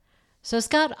So,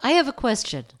 Scott, I have a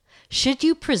question. Should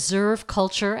you preserve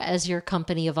culture as your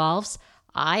company evolves?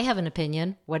 I have an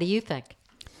opinion. What do you think?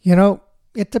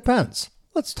 It depends.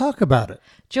 Let's talk about it.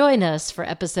 Join us for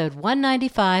episode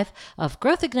 195 of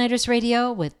Growth Igniters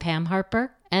Radio with Pam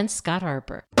Harper and Scott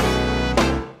Harper.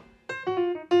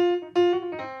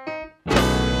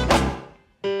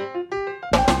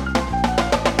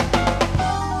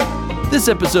 This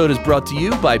episode is brought to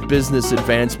you by Business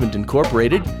Advancement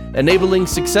Incorporated, enabling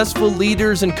successful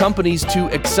leaders and companies to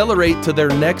accelerate to their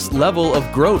next level of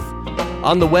growth.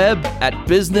 On the web at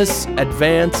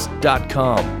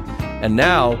businessadvance.com. And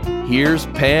now, here's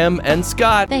Pam and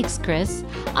Scott. Thanks, Chris.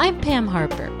 I'm Pam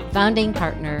Harper, founding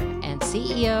partner and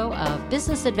CEO of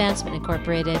Business Advancement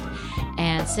Incorporated.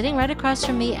 And sitting right across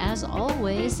from me, as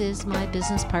always, is my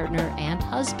business partner and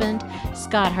husband,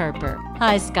 Scott Harper.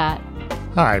 Hi, Scott.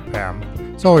 Hi, Pam.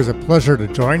 It's always a pleasure to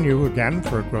join you again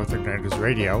for Growth Igniters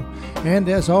Radio. And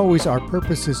as always, our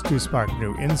purpose is to spark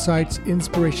new insights,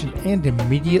 inspiration, and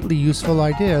immediately useful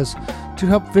ideas to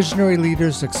help visionary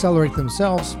leaders accelerate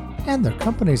themselves and their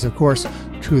companies, of course,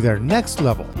 to their next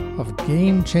level of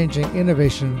game-changing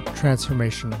innovation,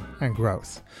 transformation, and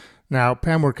growth. Now,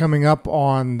 Pam, we're coming up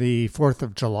on the 4th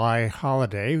of July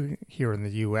holiday here in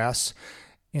the U.S.,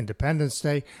 Independence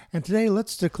Day. And today,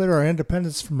 let's declare our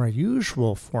independence from our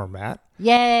usual format.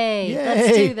 Yay!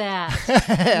 Let's do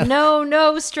that.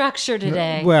 No structure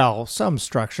today. Well, some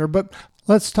structure, but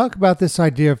let's talk about this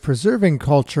idea of preserving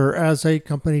culture as a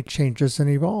company changes and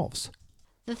evolves.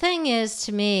 The thing is,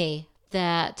 to me,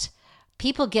 that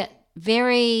people get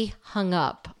very hung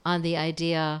up on the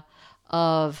idea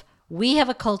of we have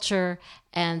a culture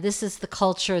and this is the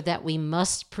culture that we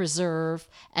must preserve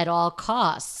at all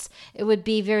costs. It would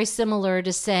be very similar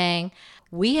to saying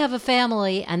we have a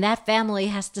family and that family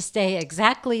has to stay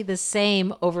exactly the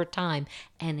same over time.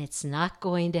 And it's not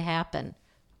going to happen.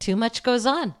 Too much goes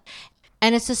on.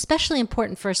 And it's especially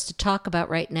important for us to talk about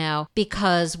right now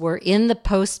because we're in the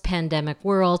post-pandemic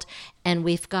world and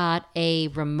we've got a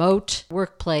remote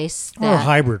workplace. Or a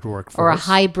hybrid workforce. Or a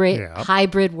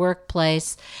hybrid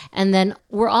workplace. And then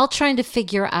we're all trying to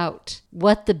figure out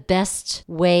what the best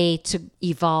way to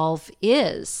evolve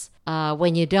is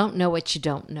when you don't know what you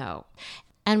don't know.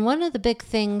 And one of the big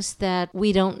things that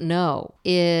we don't know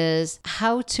is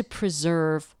how to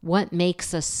preserve what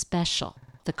makes us special,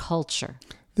 the culture.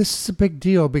 This is a big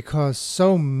deal because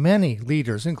so many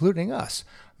leaders, including us,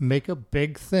 make a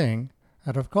big thing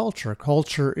out of culture.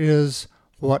 Culture is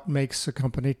what makes a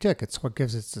company tick. It's what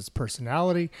gives it its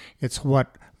personality. It's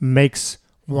what makes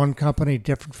one company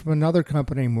different from another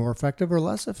company, more effective or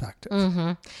less effective.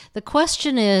 Mm-hmm. The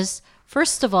question is,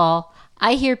 first of all,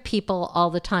 I hear people all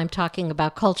the time talking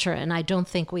about culture, and I don't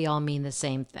think we all mean the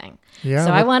same thing. Yeah,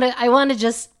 so I want to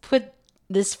just put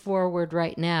this forward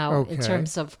right now in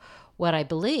terms of what I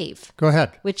believe. Go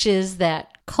ahead. Which is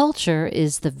that culture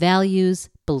is the values,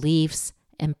 beliefs,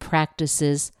 and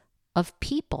practices of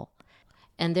people.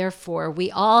 And therefore, we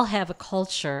all have a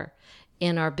culture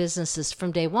in our businesses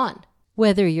from day one,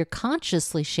 whether you're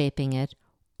consciously shaping it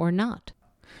or not.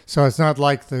 So it's not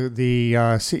like the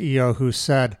CEO who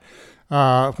said,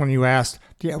 when you asked,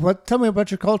 tell me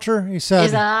about your culture? He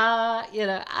said, I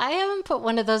haven't put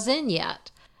one of those in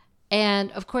yet.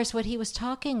 And of course, what he was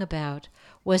talking about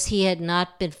was he had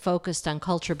not been focused on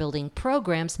culture building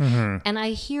programs. Mm-hmm. And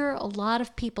I hear a lot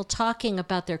of people talking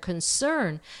about their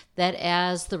concern that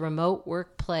as the remote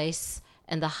workplace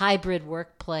and the hybrid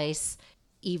workplace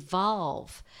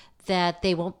evolve, that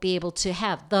they won't be able to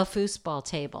have the foosball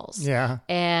tables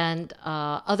and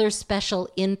other special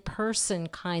in-person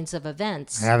kinds of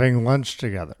events. Having lunch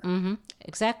together. Mm-hmm.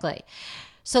 Exactly.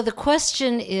 So the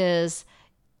question is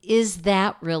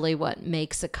that really what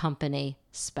makes a company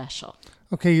special?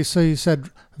 Okay, so you said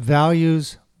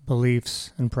values,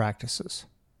 beliefs, and practices.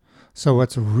 So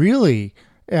what's really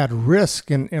at risk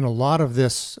in a lot of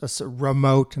this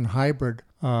remote and hybrid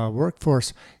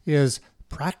workforce is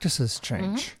practices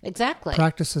change. Mm-hmm. Exactly.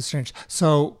 Practices change.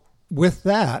 So with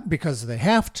that, because they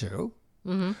have to,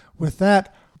 with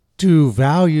that, do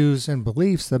values and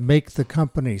beliefs that make the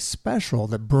company special,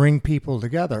 that bring people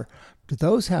together, do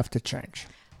those have to change?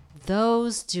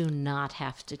 Those do not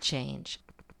have to change.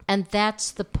 And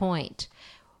that's the point.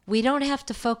 We don't have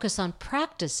to focus on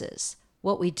practices.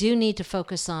 What we do need to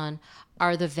focus on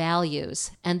are the values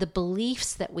and the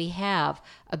beliefs that we have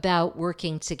about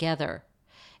working together.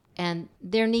 And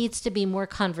there needs to be more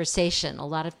conversation. A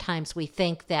lot of times we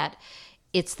think that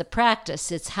it's the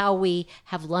practice, it's how we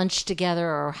have lunch together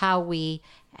or how we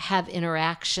have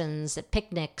interactions at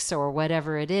picnics or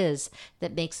whatever it is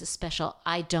that makes us special.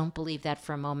 I don't believe that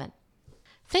for a moment.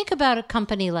 Think about a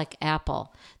company like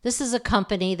Apple. This is a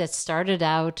company that started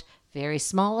out very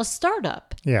small, a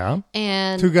startup. Yeah.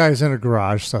 And two guys in a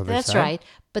garage, so they that's say. right.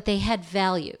 But they had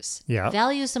values. Yeah.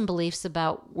 Values and beliefs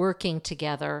about working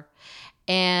together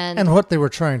And what they were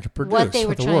trying to produce what they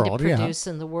were for the trying world. to produce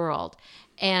in the world.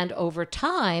 And over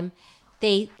time,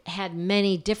 they had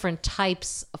many different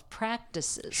types of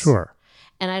practices. Sure.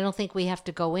 And I don't think we have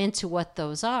to go into what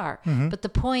those are. But the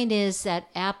point is that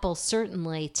Apple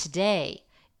certainly today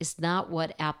is not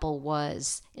what Apple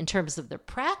was in terms of their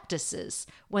practices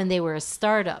when they were a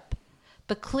startup.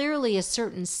 But clearly a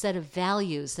certain set of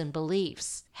values and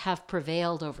beliefs have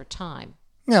prevailed over time.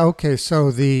 Yeah, okay.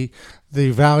 So the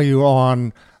value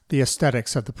on the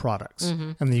aesthetics of the products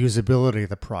and the usability of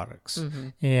the products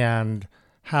and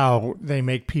how they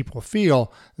make people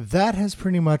feel, that has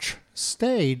pretty much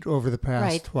stayed over the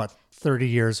past, 30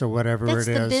 years or whatever That's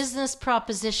it is. the business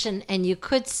proposition, and you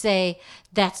could say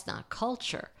that's not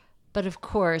culture. But of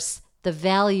course, the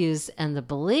values and the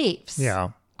beliefs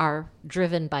are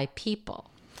driven by people.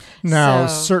 Now,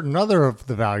 So- certain other of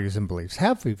the values and beliefs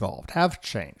have evolved, have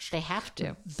changed. They have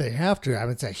to. They have to. I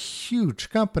mean, it's a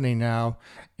huge company now,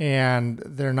 and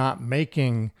they're not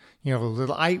making,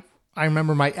 little. I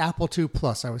remember my Apple II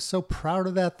Plus. I was so proud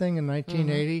of that thing in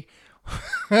 1980.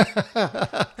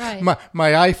 Right.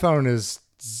 My iPhone is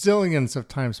zillions of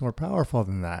times more powerful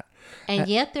than that. And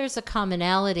yet there's a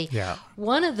commonality. Yeah.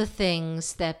 One of the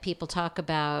things that people talk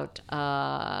about,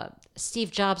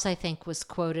 Steve Jobs, I think, was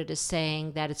quoted as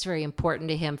saying that it's very important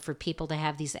to him for people to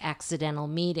have these accidental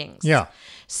meetings. Yeah.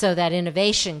 So that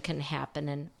innovation can happen.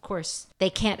 And of course, they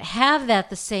can't have that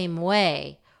the same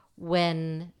way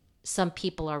when some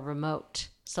people are remote.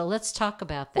 So let's talk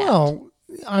about that. Well,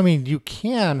 I mean, you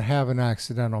can have an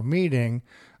accidental meeting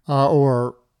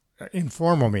or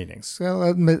informal meetings.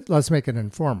 So let's make it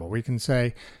informal. We can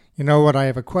say, you know what, I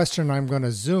have a question, I'm going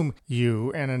to Zoom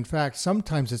you. And in fact,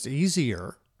 sometimes it's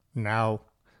easier now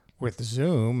with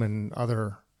Zoom and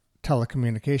other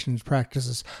telecommunications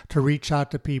practices to reach out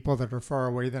to people that are far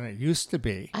away than it used to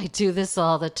be. I do this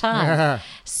all the time.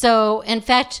 So, in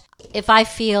fact, if I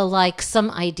feel like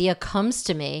some idea comes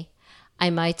to me,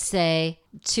 I might say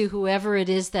to whoever it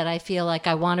is that I feel like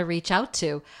I want to reach out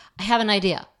to, I have an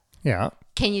idea. Yeah.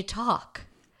 Can you talk?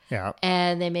 Yeah.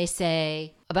 And they may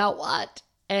say, about what?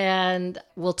 And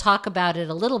we'll talk about it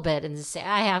a little bit and say,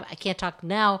 I can't talk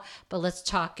now, but let's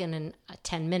talk in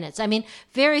 10 minutes. I mean,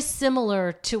 very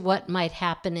similar to what might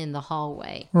happen in the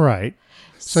hallway. Right.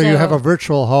 So you have a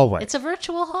virtual hallway. It's a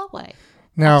virtual hallway.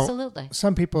 Now, Absolutely.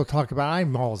 some people talk about,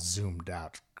 I'm all zoomed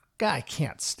out. God, I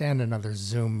can't stand another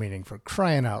Zoom meeting, for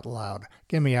crying out loud.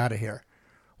 Get me out of here.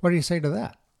 What do you say to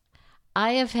that?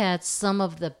 I have had some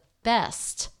of the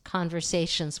best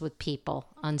conversations with people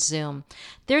on Zoom.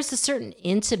 There's a certain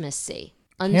intimacy,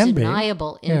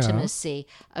 undeniable intimacy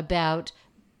about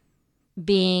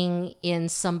being in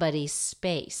somebody's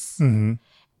space.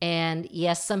 And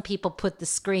yes, some people put the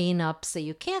screen up so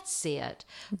you can't see it,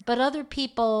 but other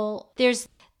people,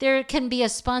 there can be a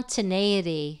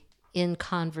spontaneity in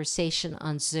conversation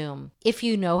on Zoom if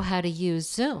you know how to use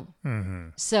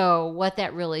Zoom. So what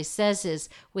that really says is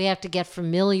we have to get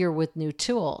familiar with new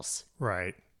tools.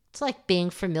 Right. It's like being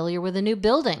familiar with a new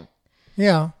building.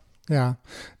 Yeah. Yeah.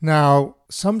 Now,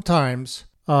 sometimes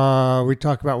we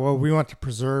talk about, well, we want to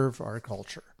preserve our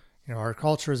culture. Our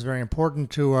culture is very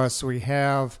important to us. We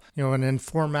have, an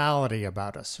informality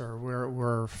about us, or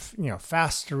we're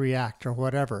fast to react or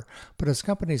whatever. But as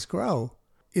companies grow,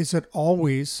 is it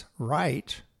always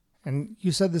right? And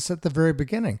you said this at the very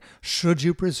beginning. Should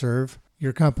you preserve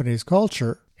your company's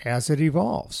culture as it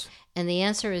evolves? And the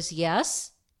answer is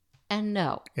yes and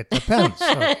no. It depends.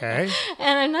 Okay.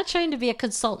 And I'm not trying to be a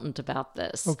consultant about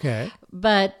this. Okay.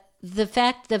 But the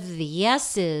fact of the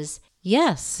yes is,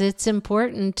 yes, it's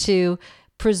important to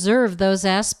preserve those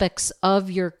aspects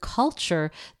of your culture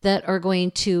that are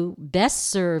going to best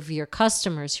serve your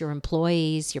customers, your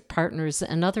employees, your partners,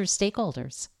 and other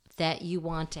stakeholders that you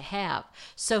want to have.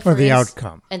 So For the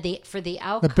outcome. And for the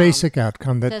outcome. The basic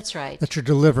outcome That's right. that you're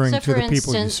delivering So to for the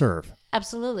people you instance, serve.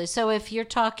 Absolutely. So if you're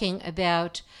talking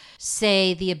about,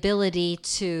 say, the ability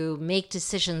to make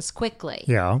decisions quickly.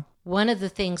 Yeah. One of the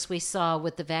things we saw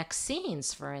with the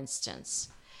vaccines, for instance,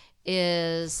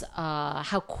 is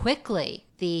how quickly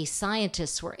the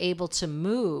scientists were able to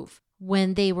move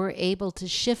when they were able to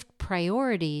shift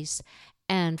priorities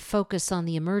and focus on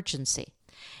the emergency.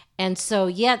 And so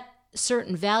yet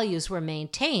certain values were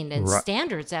maintained and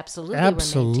standards absolutely were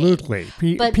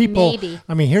maintained. But people, maybe,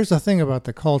 I mean, here's the thing about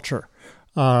the culture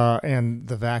and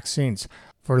the vaccines.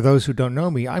 For those who don't know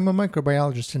me, I'm a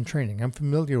microbiologist in training. I'm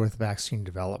familiar with vaccine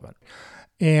development.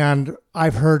 And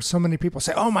I've heard so many people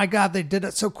say, "Oh my God, they did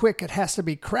it so quick. It has to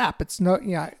be crap."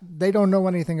 They don't know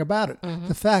anything about it.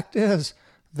 The fact is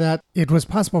that it was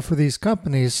possible for these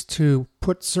companies to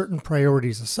put certain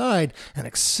priorities aside and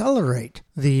accelerate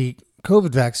the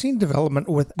COVID vaccine development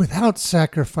without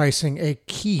sacrificing a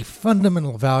key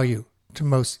fundamental value to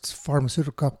most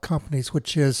pharmaceutical companies,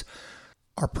 which is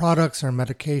our products, our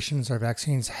medications, our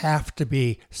vaccines have to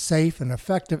be safe and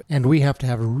effective, and we have to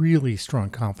have really strong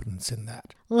confidence in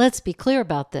that. Let's be clear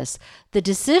about this. The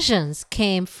decisions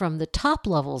came from the top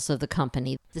levels of the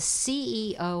company. The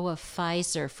CEO of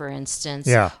Pfizer, for instance,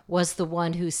 was the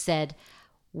one who said,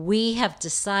 "We have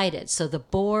decided." So the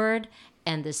board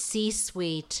and the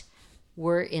C-suite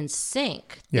were in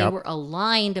sync. They were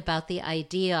aligned about the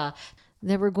idea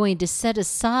that we're going to set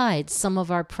aside some of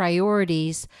our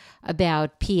priorities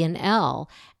about P&L,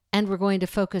 and we're going to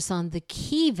focus on the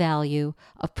key value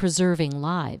of preserving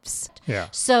lives.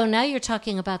 So now you're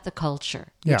talking about the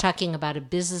culture. You're talking about a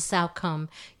business outcome.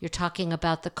 You're talking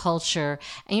about the culture.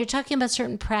 And you're talking about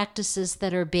certain practices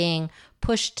that are being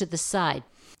pushed to the side.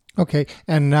 Okay.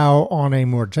 And now on a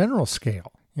more general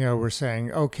scale, we're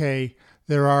saying, okay,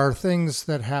 there are things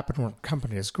that happen when a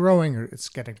company is growing or it's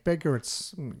getting bigger.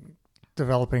 It's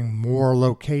developing more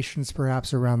locations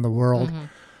perhaps around the world.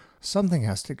 Something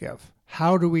has to give.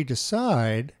 How do we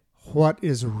decide what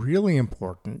is really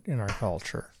important in our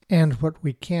culture and what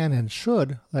we can and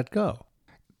should let go?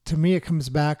 To me, it comes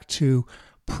back to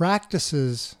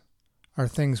practices are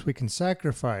things we can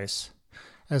sacrifice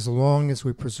as long as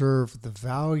we preserve the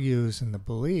values and the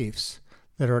beliefs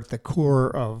that are at the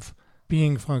core of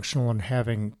being functional and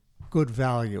having good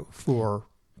value for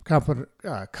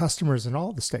customers and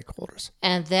all the stakeholders.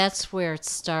 And that's where it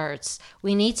starts.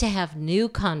 We need to have new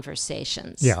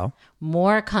conversations,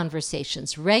 more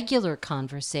conversations, regular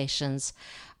conversations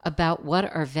about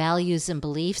what our values and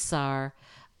beliefs are,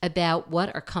 about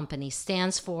what our company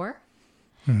stands for,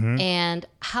 and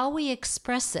how we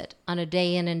express it on a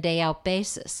day in and day out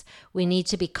basis. We need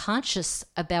to be conscious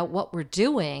about what we're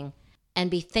doing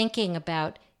and be thinking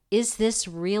about, is this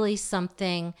really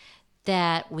something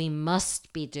that we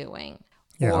must be doing?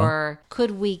 Or could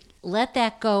we let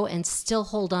that go and still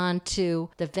hold on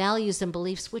to the values and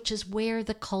beliefs, which is where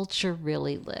the culture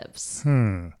really lives?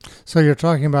 So you're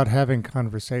talking about having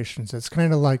conversations. It's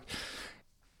kind of like,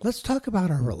 let's talk about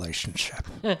our relationship.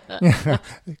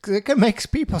 It can make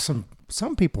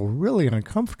some people really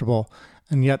uncomfortable,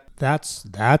 and yet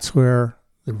that's where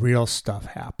the real stuff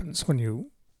happens. When you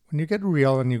get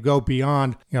real and you go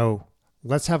beyond,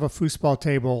 let's have a foosball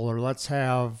table or let's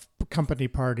have company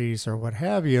parties or what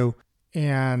have you,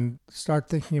 and start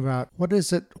thinking about what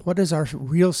is our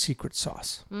real secret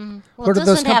sauce? Well, what do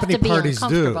those company parties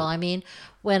do? I mean,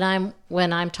 when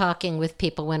I'm talking with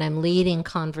people, when I'm leading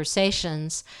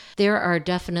conversations, there are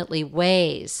definitely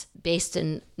ways based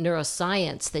in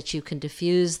neuroscience that you can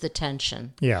diffuse the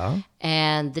tension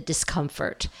and the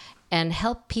discomfort and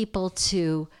help people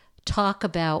to talk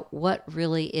about what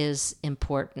really is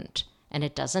important. And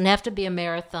it doesn't have to be a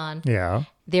marathon.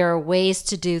 There are ways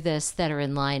to do this that are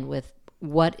in line with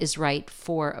what is right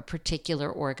for a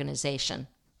particular organization.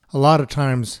 A lot of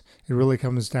times it really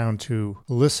comes down to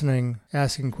listening,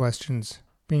 asking questions,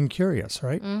 being curious,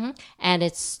 right? And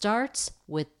it starts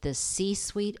with the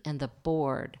C-suite and the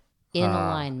board in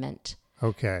alignment.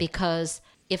 Okay. Because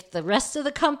if the rest of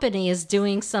the company is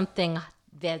doing something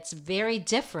that's very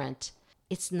different,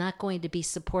 it's not going to be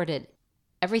supported.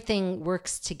 Everything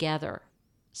works together.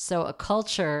 So a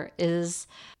culture is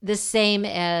the same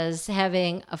as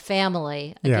having a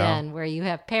family, again, where you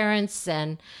have parents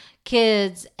and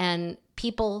kids and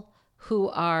people who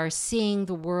are seeing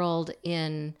the world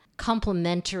in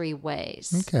complementary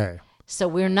ways. Okay. So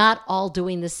we're not all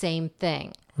doing the same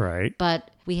thing. Right.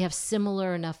 But we have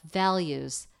similar enough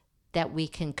values that we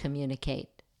can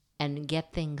communicate and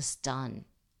get things done.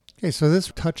 Okay, so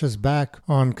this touches back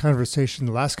on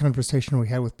the last conversation we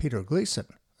had with Peter Gleason,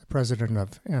 the president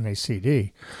of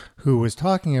NACD, who was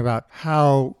talking about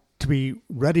how to be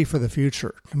ready for the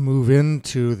future, to move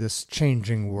into this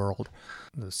changing world.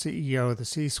 The CEO, the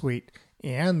C-suite,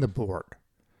 and the board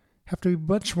have to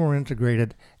be much more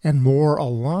integrated and more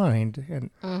aligned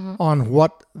on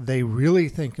what they really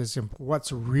think is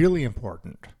what's really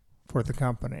important for the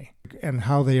company and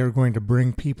how they are going to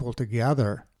bring people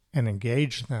together and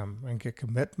engage them and get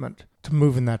commitment to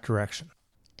move in that direction.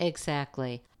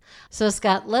 Exactly. So,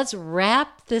 Scott, let's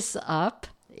wrap this up.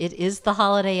 It is the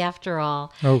holiday after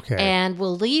all. Okay. And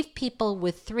we'll leave people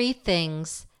with 3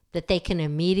 things that they can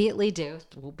immediately do.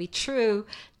 It will be true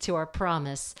to our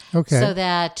promise. Okay. So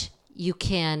that you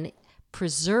can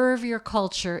preserve your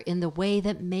culture in the way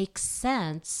that makes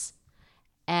sense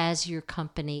as your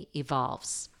company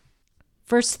evolves.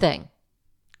 First thing,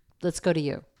 let's go to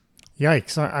you.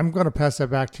 Yikes. I'm going to pass that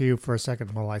back to you for a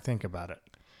second while I think about it.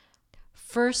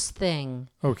 First thing,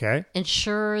 Okay.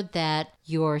 ensure that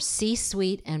your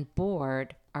C-suite and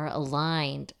board are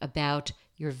aligned about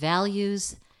your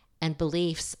values and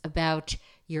beliefs about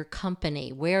your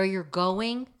company, where you're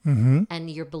going, and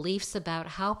your beliefs about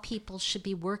how people should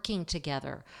be working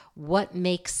together, what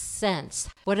makes sense,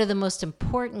 what are the most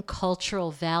important cultural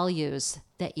values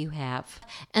that you have,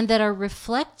 and that are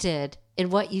reflected in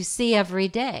what you see every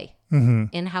day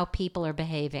in how people are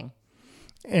behaving.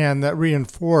 And that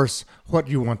reinforce what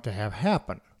you want to have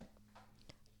happen.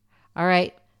 All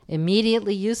right,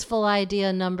 immediately useful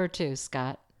idea number 2,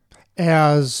 Scott.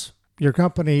 As your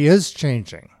company is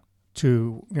changing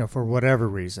to, for whatever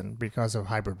reason, because of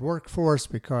hybrid workforce,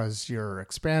 because you're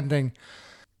expanding,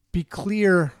 be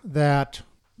clear that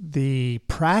the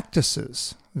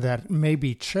practices that may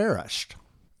be cherished,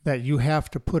 that you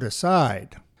have to put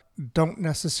aside, don't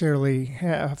necessarily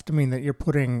have to mean that you're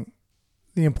putting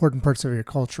the important parts of your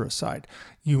culture aside.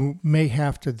 You may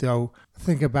have to, though,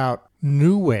 think about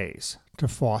new ways to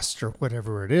foster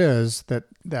whatever it is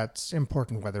that's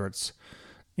important, whether it's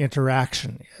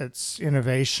interaction, it's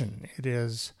innovation, it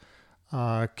is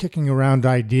kicking around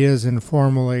ideas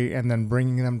informally and then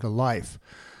bringing them to life.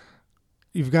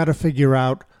 You've got to figure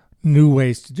out new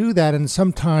ways to do that, and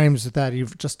sometimes that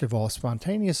you've just evolved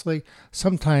spontaneously.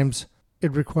 Sometimes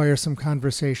it requires some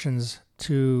conversations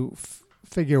to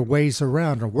figure ways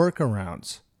around or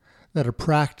workarounds that are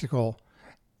practical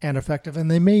and effective, and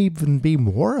they may even be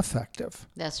more effective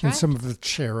That's than right. some of the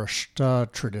cherished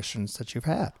traditions that you've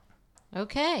had.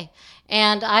 Okay.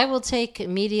 And I will take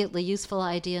immediately useful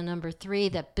idea number 3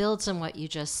 that builds on what you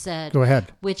just said. Go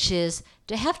ahead. Which is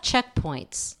to have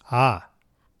checkpoints Ah,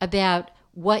 about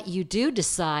what you do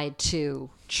decide to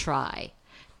try,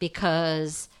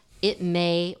 because it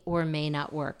may or may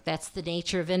not work. That's the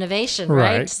nature of innovation,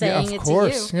 right? Saying yeah, it of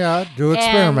course. to you. Yeah, do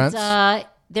experiments. And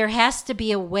there has to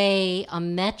be a way, a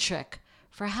metric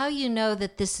for how you know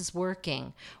that this is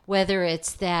working, whether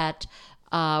it's that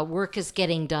work is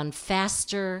getting done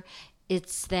faster,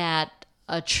 it's that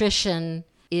attrition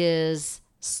is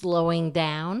slowing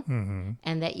down,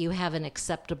 and that you have an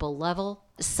acceptable level,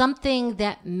 something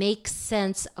that makes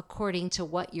sense according to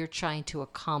what you're trying to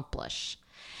accomplish.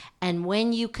 And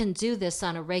when you can do this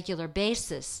on a regular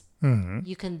basis,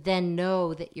 you can then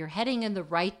know that you're heading in the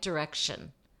right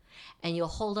direction, and you'll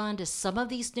hold on to some of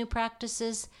these new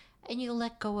practices and you'll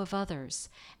let go of others.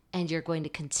 And you're going to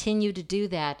continue to do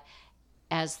that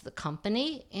as the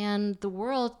company and the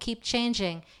world keep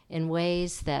changing in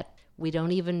ways that we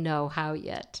don't even know how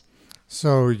yet.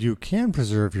 So you can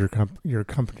preserve your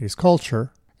company's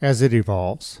culture as it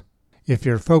evolves if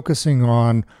you're focusing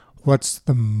on what's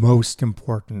the most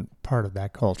important part of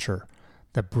that culture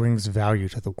that brings value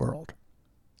to the world.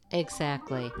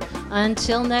 Exactly.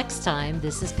 Until next time,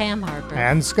 this is Pam Harper.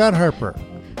 And Scott Harper.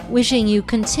 Wishing you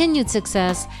continued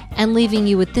success and leaving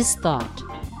you with this thought.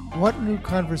 What new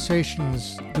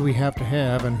conversations do we have to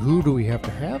have, and who do we have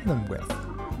to have them with,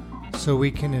 so we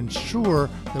can ensure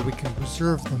that we can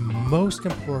preserve the most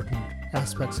important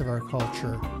aspects of our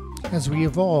culture as we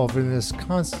evolve in this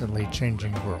constantly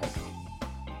changing world?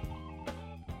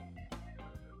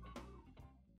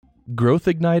 Growth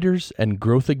Igniters and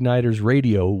Growth Igniters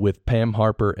Radio with Pam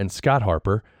Harper and Scott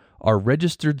Harper are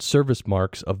registered service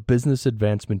marks of Business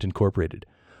Advancement Incorporated.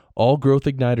 All Growth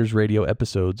Igniters Radio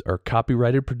episodes are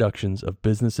copyrighted productions of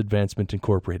Business Advancement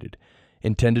Incorporated,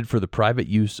 intended for the private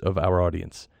use of our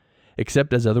audience.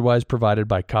 Except as otherwise provided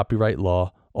by copyright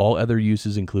law, all other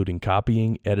uses including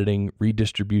copying, editing,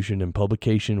 redistribution, and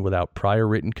publication without prior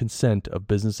written consent of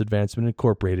Business Advancement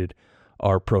Incorporated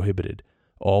are prohibited.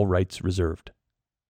 All rights reserved.